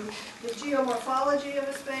 The geomorphology of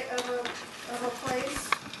a place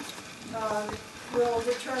will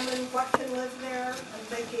determine what can live there. I'm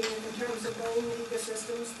thinking in terms of marine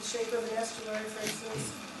ecosystems, the shape of an estuary, for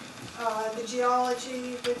instance. The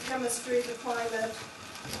geology, the chemistry, the climate,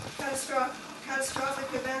 catastrophic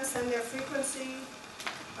events and their frequency,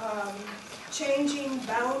 changing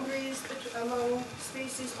boundaries among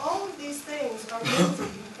species. All of these things are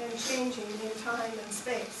moving and changing in time and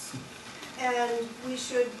space. And we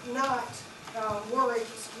should not worry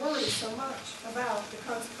so much about the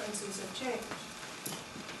consequences of change.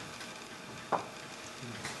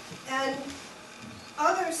 And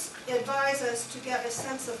others advise us to get a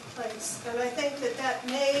sense of place, and I think that that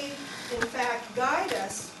may, in fact, guide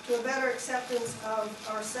us to a better acceptance of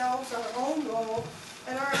ourselves, our own role,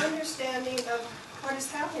 and our understanding of what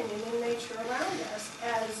is happening in nature around us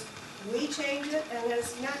as we change it and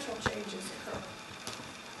as natural changes occur.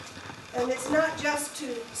 And it's not just to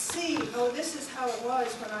see, oh, this is how it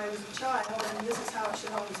was when I was a child, and this is how it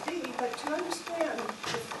should always be, but to understand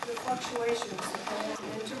the fluctuations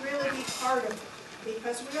and to really be part of it,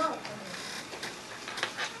 because we are part of it.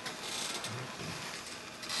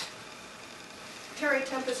 Terry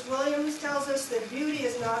Tempest Williams tells us that beauty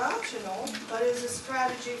is not optional, but is a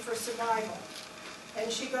strategy for survival.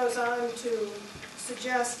 And she goes on to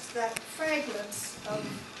suggest that fragments of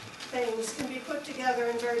things can be put together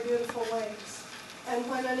in very beautiful ways. And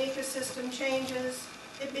when an ecosystem changes,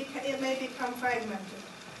 it may become fragmented,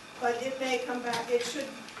 but it may come back, it should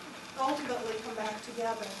ultimately come back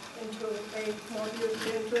together into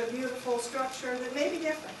a beautiful structure that may be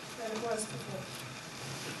different than it was before.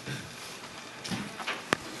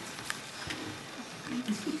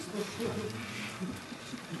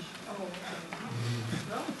 Oh,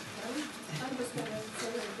 well, I'm just going to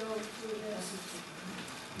sort of go through this.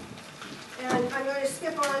 And I'm going to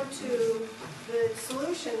skip on to the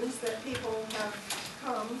solutions that people have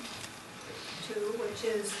come to, which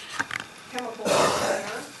is chemical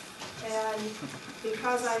warfare. And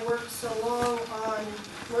because I worked so long on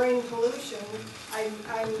marine pollution, I'm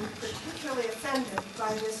particularly offended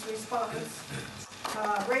by this response.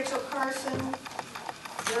 Rachel Carson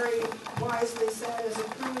very wisely said,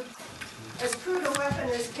 as crude a weapon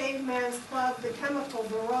as caveman's club, the chemical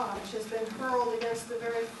barrage has been hurled against the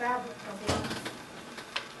very fabric of life.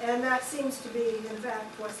 And that seems to be, in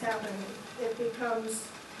fact, what's happening. It becomes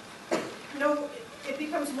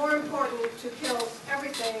more important to kill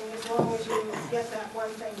everything as long as you get that one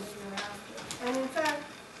thing that you're after. And in fact,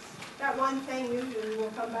 that one thing usually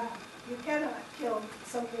will come back. You cannot kill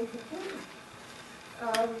something completely.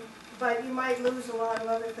 But you might lose a lot of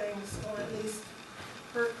other things, or at least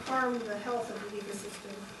harm the health of the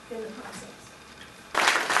ecosystem in the process.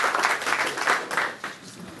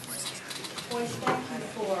 Boy, thank you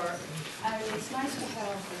for, it's nice to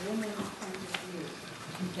have a woman's point of view,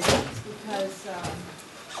 because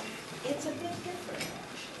it's a bit different,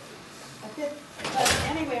 actually. But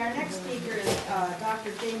anyway, our next speaker is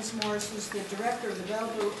Dr. James Morris, who's the director of the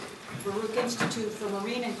Bellevue Baruch Institute for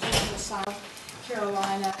Marine and Coastal South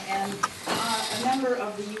Carolina, and a member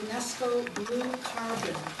of the UNESCO Blue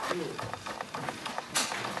Carbon Group.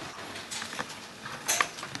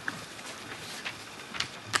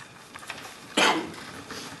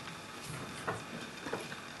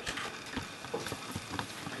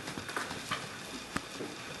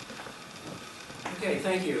 Okay,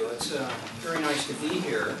 thank you. It's very nice to be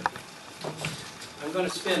here. I'm going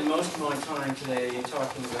to spend most of my time today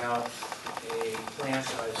talking about a plant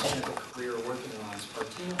I've spent a career working on,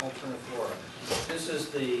 Spartina alterniflora.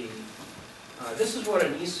 This is what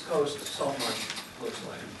an East Coast salt marsh looks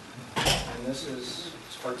like, and this is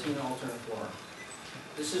Spartina alterniflora.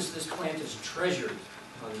 This plant is treasured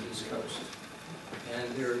on the East Coast,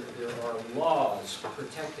 and there are laws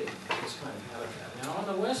protecting this kind of habitat. Now on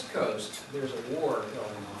the West Coast, there's a war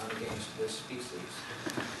going on against this species,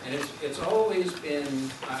 and it's always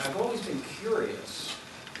been, I've always been curious.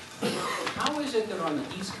 How is it that on the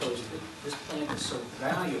East Coast this plant is so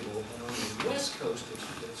valuable, and on the West Coast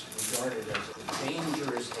it's regarded as a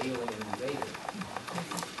dangerous alien invader?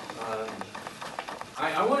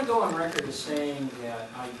 I want to go on record as saying that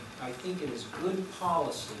I think it is good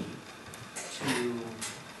policy to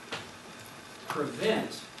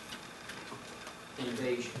prevent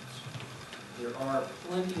invasions. There are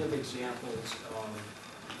plenty of examples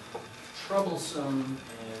of troublesome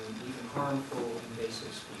and even harmful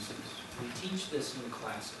invasive species. We teach this in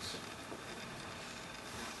classes.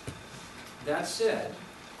 That said,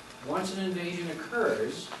 once an invasion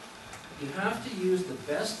occurs, you have to use the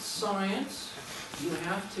best science, you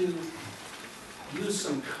have to use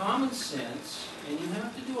some common sense, and you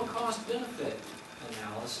have to do a cost-benefit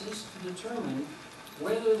analysis to determine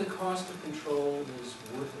whether the cost of control is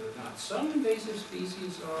worth it or not. Some invasive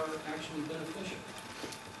species are actually beneficial.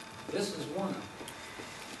 This is one of them.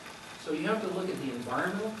 So you have to look at the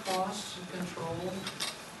environmental costs of control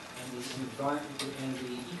and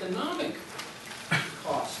the economic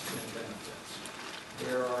costs and benefits.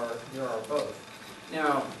 There are both.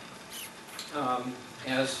 Now,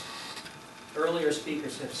 as earlier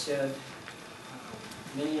speakers have said,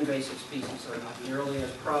 many invasive species are not nearly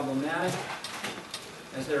as problematic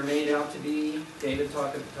as they're made out to be. David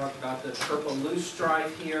talked about the purple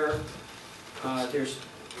loosestrife here.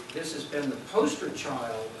 This has been the poster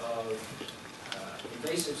child of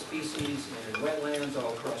invasive species in wetlands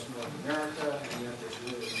all across North America, and yet there's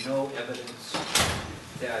really no evidence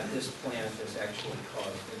that this plant has actually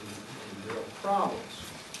caused any real problems.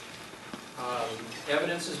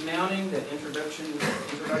 Evidence is mounting that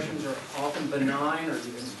introductions are often benign or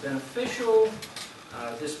even beneficial.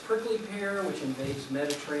 This prickly pear, which invades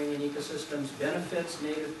Mediterranean ecosystems, benefits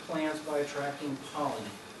native plants by attracting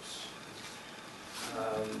pollinators.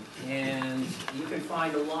 And you can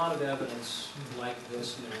find a lot of evidence like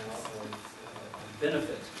this now of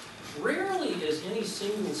benefits. Rarely is any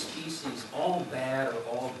single species all bad or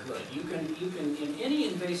all good. You can in any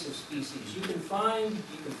invasive species, you can find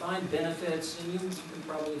benefits, and you can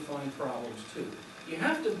probably find problems too. You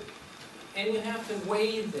have to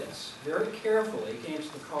weigh this very carefully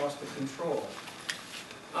against the cost of control.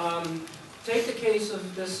 Take the case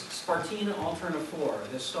of this Spartina alterniflora,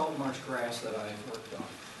 this salt marsh grass that I've worked on.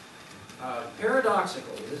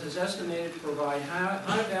 Paradoxically, this is estimated to provide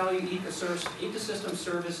high-value ecosystem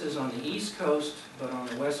services on the East Coast, but on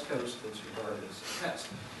the West Coast it's regarded as a pest.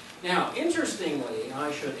 Now, interestingly,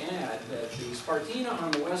 I should add that the Spartina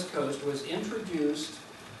on the West Coast was introduced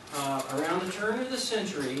around the turn of the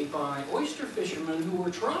century by oyster fishermen who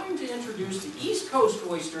were trying to introduce the East Coast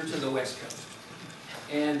oyster to the West Coast.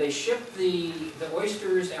 And they shipped the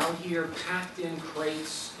oysters out here packed in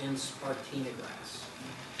crates in Spartina grass.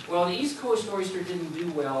 Well, the East Coast oyster didn't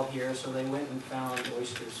do well here, so they went and found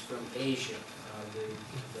oysters from Asia, the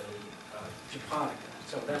japonica.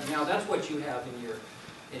 So now that's what you have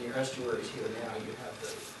in your estuaries here now. You have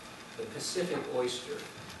the Pacific oyster,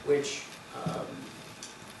 which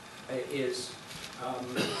is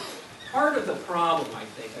part of the problem, I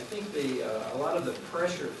think. I think a lot of the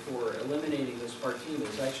pressure for eliminating the Spartina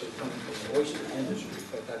is actually coming from the oyster industry,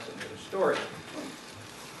 but that's another story.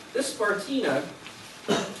 This Spartina,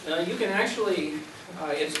 you can actually,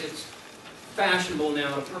 it's fashionable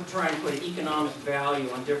now to try and put an economic value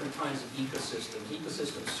on different kinds of ecosystems,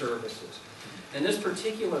 ecosystem services. And this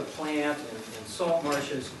particular plant in salt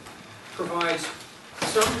marshes provides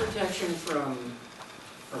some protection from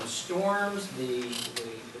storms. The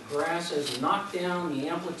grasses knock down the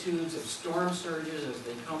amplitudes of storm surges as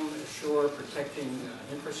they come ashore, protecting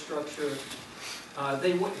infrastructure.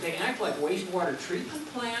 They act like wastewater treatment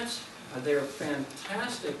plants. They're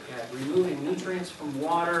fantastic at removing nutrients from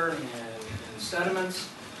water and sediments.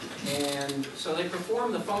 And so they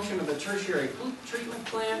perform the function of a tertiary treatment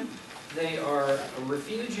plant. They are a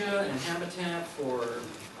refugia and habitat for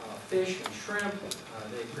fish and shrimp.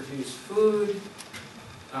 They produce food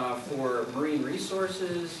for marine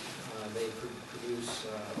resources. They produce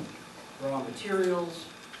raw materials,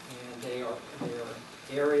 and they are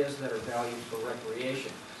areas that are valued for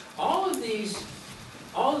recreation. All of these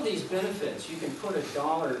benefits you can put a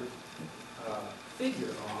dollar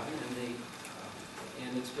figure on,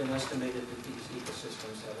 and it's been estimated that these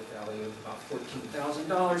ecosystems have a value of about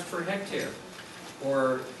 $14,000 per hectare,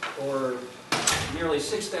 or nearly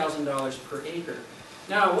 $6,000 per acre.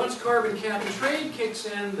 Now, once carbon cap and trade kicks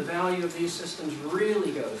in, the value of these systems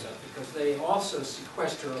really goes up because they also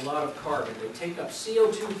sequester a lot of carbon. They take up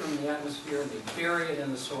CO2 from the atmosphere and they bury it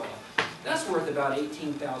in the soil. That's worth about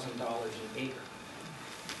 $18,000 an acre.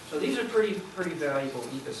 So these are pretty valuable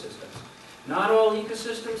ecosystems. Not all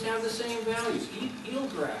ecosystems have the same values.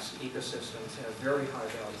 Eelgrass ecosystems have very high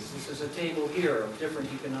values. This is a table here of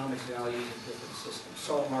different economic values of different systems.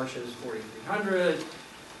 Salt marshes, 4,300.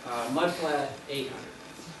 Mudflat, 800.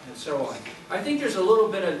 and so on. I think there's a little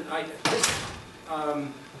bit of,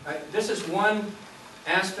 this is one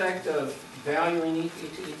aspect of valuing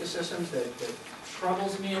ecosystems that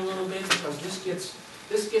troubles me a little bit, because this gets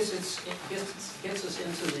us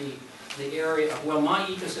into the area of, well, my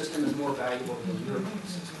ecosystem is more valuable than your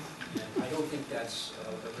ecosystem. And I don't think that's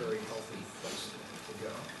a very healthy place to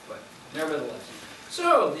go, but nevertheless.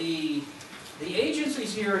 So the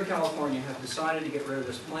agencies here in California have decided to get rid of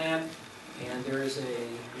this plant, and there is a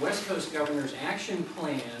West Coast Governor's Action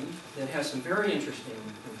Plan that has some very interesting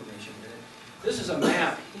information in it. This is a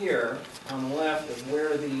map here on the left of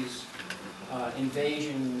where these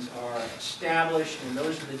invasions are established, and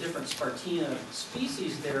those are the different Spartina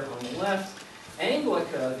species there on the left.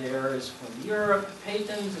 Anglica there is from Europe,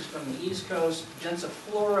 Patens is from the East Coast,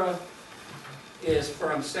 Densiflora is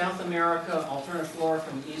from South America, Alterniflora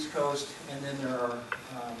from the East Coast, and then there are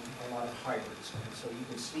a lot of hybrids. And so you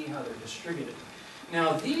can see how they're distributed.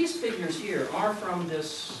 Now these figures here are from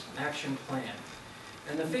this action plan,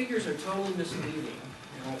 and the figures are totally misleading,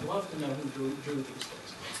 and I'd love to know who drew these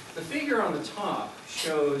things. The figure on the top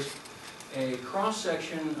shows a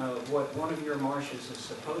cross-section of what one of your marshes is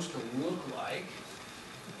supposed to look like.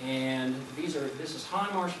 And this is high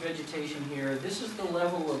marsh vegetation here. This is the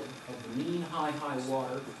level of mean high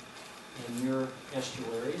water in your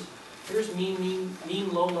estuaries. Here's mean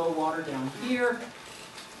low water down here.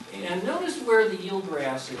 And notice where the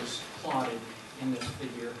eelgrass is plotted in this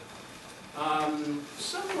figure.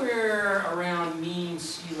 Somewhere around mean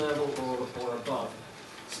sea level or above.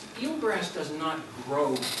 Eelgrass does not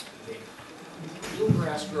grow there.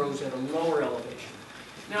 Eelgrass grows at a lower elevation.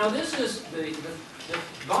 Now this is the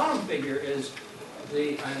bottom figure is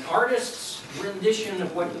an artist's rendition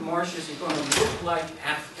of what the marshes are going to look like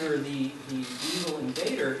after the evil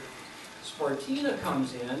invader. Spartina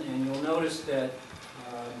comes in, and you'll notice that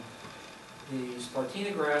the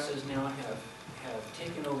Spartina grasses now have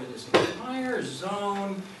taken over this entire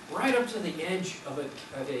zone right up to the edge of a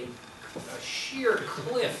sheer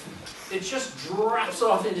cliff that just drops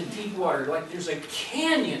off into deep water, like there's a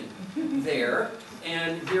canyon there,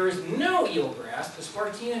 and there is no eelgrass. The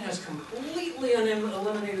Spartina has completely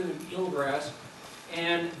eliminated the eelgrass,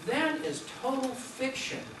 and that is total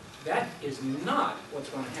fiction. That is not what's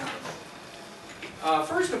going to happen.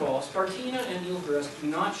 First of all, Spartina and eelgrass do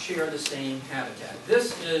not share the same habitat.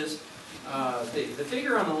 This is the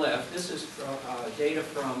figure on the left. This is data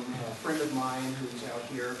from a friend of mine who's out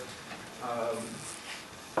here,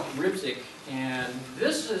 Ribzik, and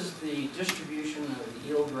this is the distribution of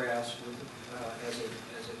the eelgrass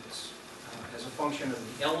as a function of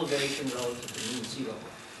the elevation relative to mean sea level.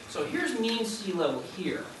 So here's mean sea level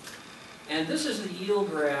here, and this is the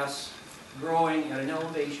eelgrass growing at an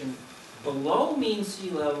elevation below mean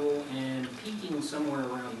sea level and peaking somewhere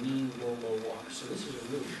around mean low water. So this is a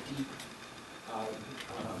really deep.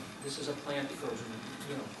 This is a plant that goes,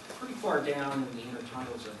 pretty far down in the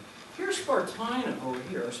intertidal zone. Here's Spartina over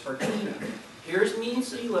here, or Spartina. Here's mean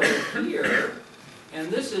sea level here, and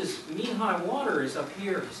this is mean high water is up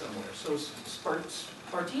here somewhere. So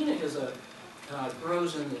Spartina is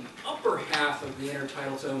grows in the upper half of the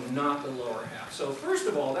intertidal zone, not the lower half. So first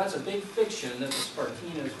of all, that's a big fiction that the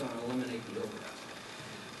Spartina is going to eliminate the eelgrass.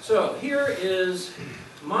 So here is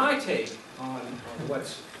my take on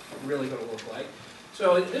what's really going to look like.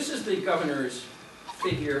 So this is the governor's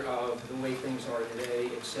figure of the way things are today,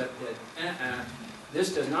 except that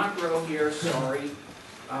this does not grow here, sorry.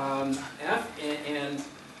 And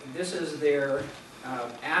this is their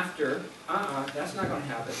after, that's not going to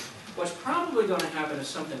happen. What's probably going to happen is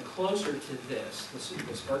something closer to this. The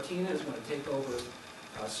Spartina is going to take over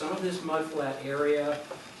some of this mudflat area.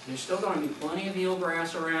 There's still going to be plenty of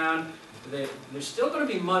eelgrass around. There's still going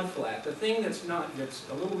to be mudflat. The thing that's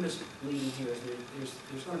a little misleading here is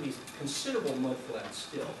there's going to be considerable mudflat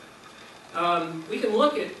still. We can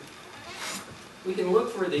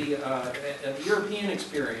look for the European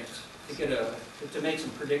experience to make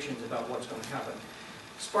some predictions about what's going to happen.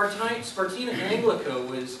 Spartina anglica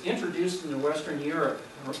was introduced into Western Europe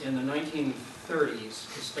in the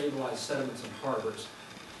 1930s to stabilize sediments and harbors.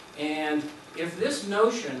 And if this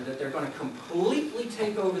notion that they're going to completely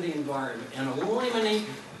take over the environment and eliminate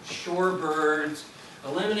shorebirds,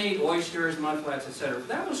 eliminate oysters, mudflats, etc., if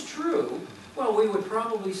that was true, well, we would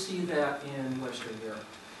probably see that in Western Europe.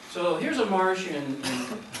 So here's a marsh in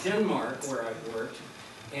Denmark where I've worked,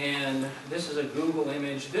 and this is a Google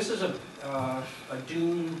image. This is a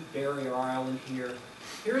dune barrier island here.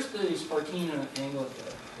 Here's the Spartina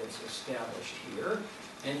anglica that's established here.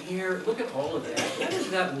 And here, look at all of that. What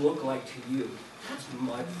does that look like to you? That's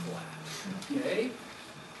mudflat, okay?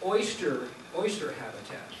 Oyster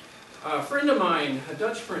habitat. A friend of mine, a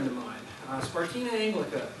Dutch friend of mine, Spartina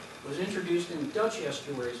anglica, was introduced in Dutch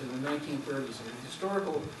estuaries in the 1930s, and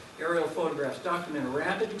historical aerial photographs document a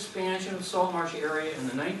rapid expansion of the salt marsh area in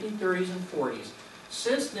the 1930s and 40s.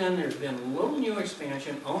 Since then, there's been little new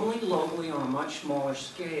expansion, only locally on a much smaller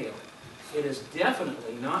scale. It is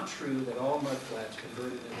definitely not true that all mudflats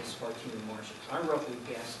converted into Spartina marshes. I roughly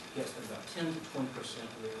guessed that about 10 to 20%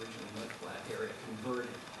 of the original mudflat area converted.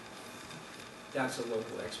 That's a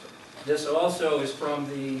local expert. This also is from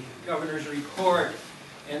the governor's report,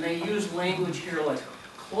 and they use language here like,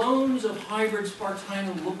 clones of hybrid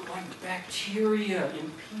Spartina look like bacteria in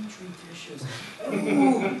petri dishes.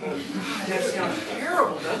 Ooh, God, that sounds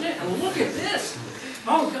terrible, doesn't it? And look at this.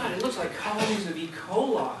 Oh God, it looks like colonies of E.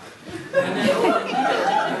 coli. And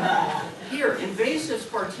then here, invasive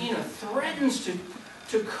Spartina threatens to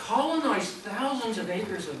colonize thousands of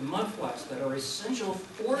acres of mudflats that are essential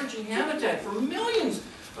foraging habitat for millions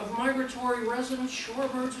of migratory resident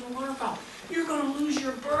shorebirds and waterfowl. You're going to lose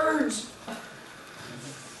your birds.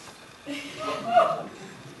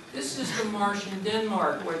 This is the marsh in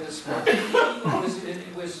Denmark where the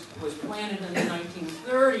Spartina was planted in the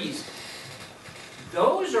 1930s.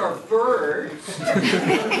 Those are birds,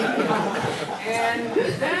 and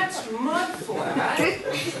that's mudflat,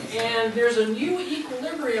 and there's a new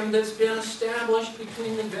equilibrium that's been established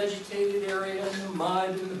between the vegetated area and the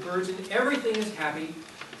mud and the birds, and everything is happy,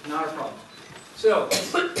 not a problem. So,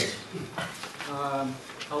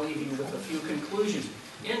 I'll leave you with a few conclusions.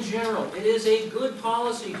 In general, it is a good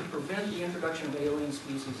policy to prevent the introduction of alien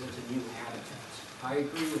species into new habitats. I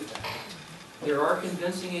agree with that. There are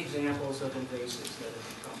convincing examples of invasives that have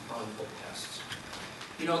become harmful pests.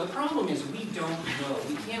 You know, the problem is we don't know.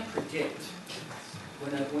 We can't predict.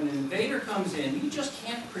 When an invader comes in, you just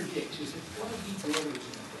can't predict. Is it going to be good or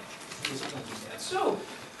is it going to be bad? So,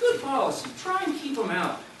 good policy. Try and keep them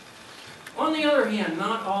out. On the other hand,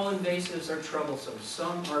 not all invasives are troublesome.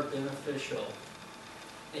 Some are beneficial.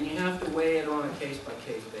 And you have to weigh it on a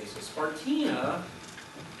case-by-case basis. Spartina,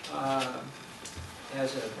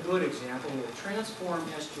 as a good example, will transform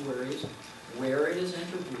estuaries. Where it is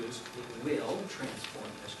introduced, it will transform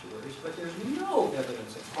estuaries, but there's no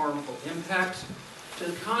evidence of harmful impacts. To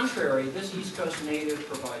the contrary, this East Coast native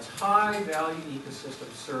provides high-value ecosystem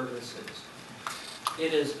services.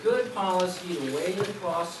 It is good policy to weigh the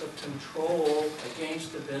costs of control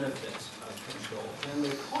against the benefits of control. And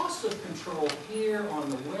the costs of control here on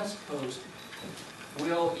the West Coast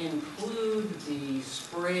will include the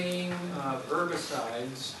spraying of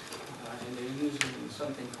herbicides, and they're using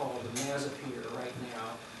something called the Mazapir right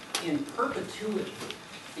now, in perpetuity,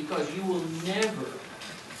 because you will never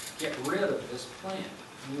get rid of this plant.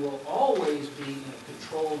 You will always be in a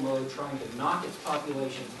control mode trying to knock its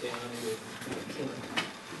populations down and kill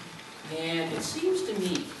it. And it seems to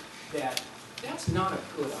me that that's not a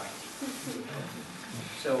good idea.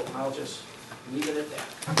 So I'll just leave it at that.